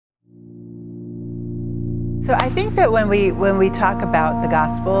So I think that when we talk about the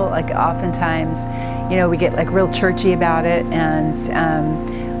gospel, like oftentimes, you know, we get like real churchy about it, and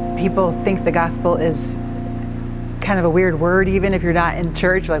people think the gospel is kind of a weird word, even if you're not in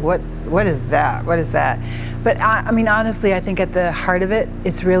church. Like, what is that? What is that? But I mean, honestly, I think at the heart of it,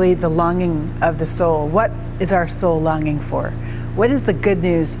 it's really the longing of the soul. What is our soul longing for? What is the good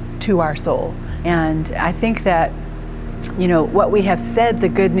news to our soul? And I think that, you know, what we have said the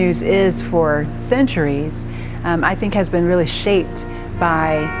good news is for centuries, I think has been really shaped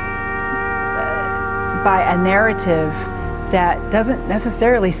by a narrative that doesn't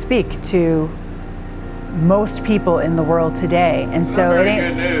necessarily speak to most people in the world today. And so it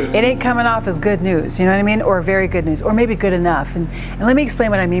ain't coming off as good news, you know what I mean? Or very good news, or maybe good enough. And let me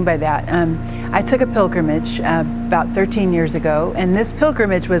explain what I mean by that. I took a pilgrimage about 13 years ago, and this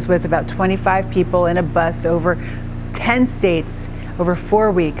pilgrimage was with about 25 people in a bus over 10 states over 4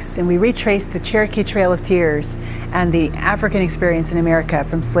 weeks, and we retraced the Cherokee Trail of Tears and the African experience in America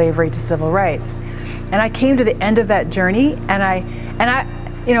from slavery to civil rights. And I came to the end of that journey, and I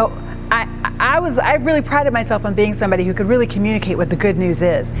really prided myself on being somebody who could really communicate what the good news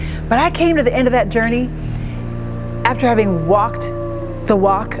is. But I came to the end of that journey after having walked the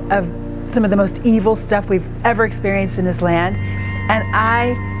walk of some of the most evil stuff we've ever experienced in this land, and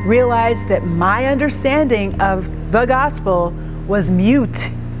I realized that my understanding of the gospel was mute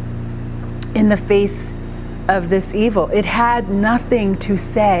in the face of this evil. It had nothing to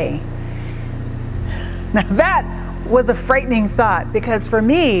say. Now that was a frightening thought, because for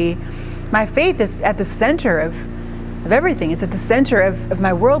me, my faith is at the center of everything. It's at the center of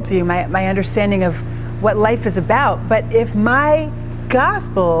my worldview, my understanding of what life is about. But if my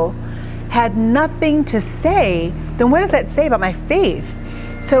gospel had nothing to say, then what does that say about my faith?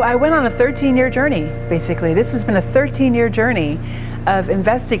 So I went on a 13-year journey, basically. This has been a 13-year journey of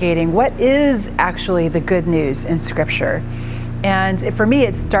investigating what is actually the good news in Scripture. And for me,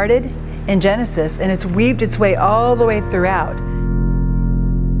 it started in Genesis, and it's weaved its way all the way throughout.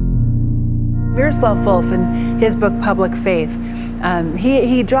 Miroslav Volf, in his book Public Faith,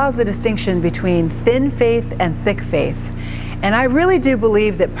 he draws a distinction between thin faith and thick faith. And I really do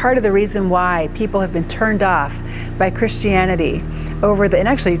believe that part of the reason why people have been turned off by Christianity and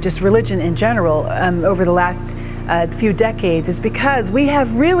actually just religion in general over the last few decades is because we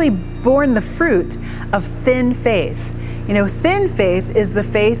have really borne the fruit of thin faith. You know, thin faith is the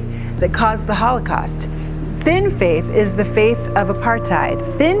faith that caused the Holocaust. Thin faith is the faith of apartheid.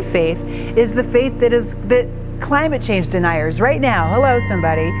 Thin faith is the faith that climate change deniers right now. Hello,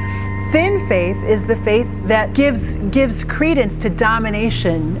 somebody. Thin faith is the faith that gives credence to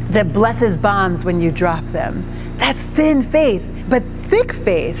domination, that blesses bombs when you drop them. That's thin faith. But thick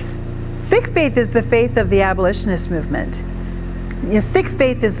faith is the faith of the abolitionist movement. You know, thick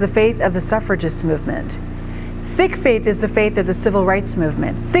faith is the faith of the suffragist movement. Thick faith is the faith of the civil rights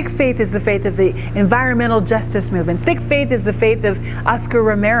movement. Thick faith is the faith of the environmental justice movement. Thick faith is the faith of Oscar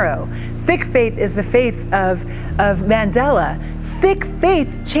Romero. Thick faith is the faith of Mandela. Thick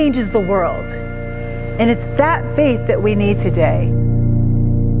faith changes the world. And it's that faith that we need today.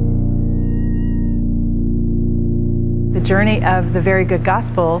 The journey of the very good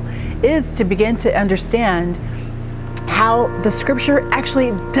gospel is to begin to understand how the Scripture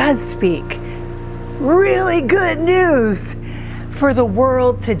actually does speak really good news for the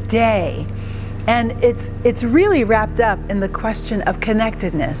world today. And it's really wrapped up in the question of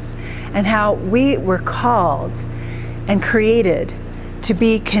connectedness and how we were called and created to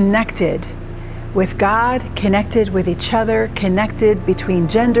be connected with God, connected with each other, connected between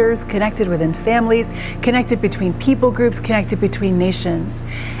genders, connected within families, connected between people groups, connected between nations.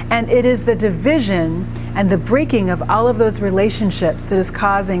 And it is the division and the breaking of all of those relationships that is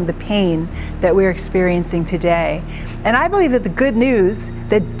causing the pain that we're experiencing today. And I believe that the good news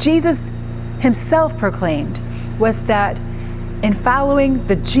that Jesus himself proclaimed was that in following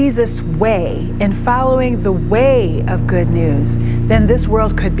the Jesus way, in following the way of good news, then this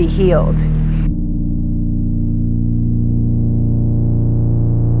world could be healed.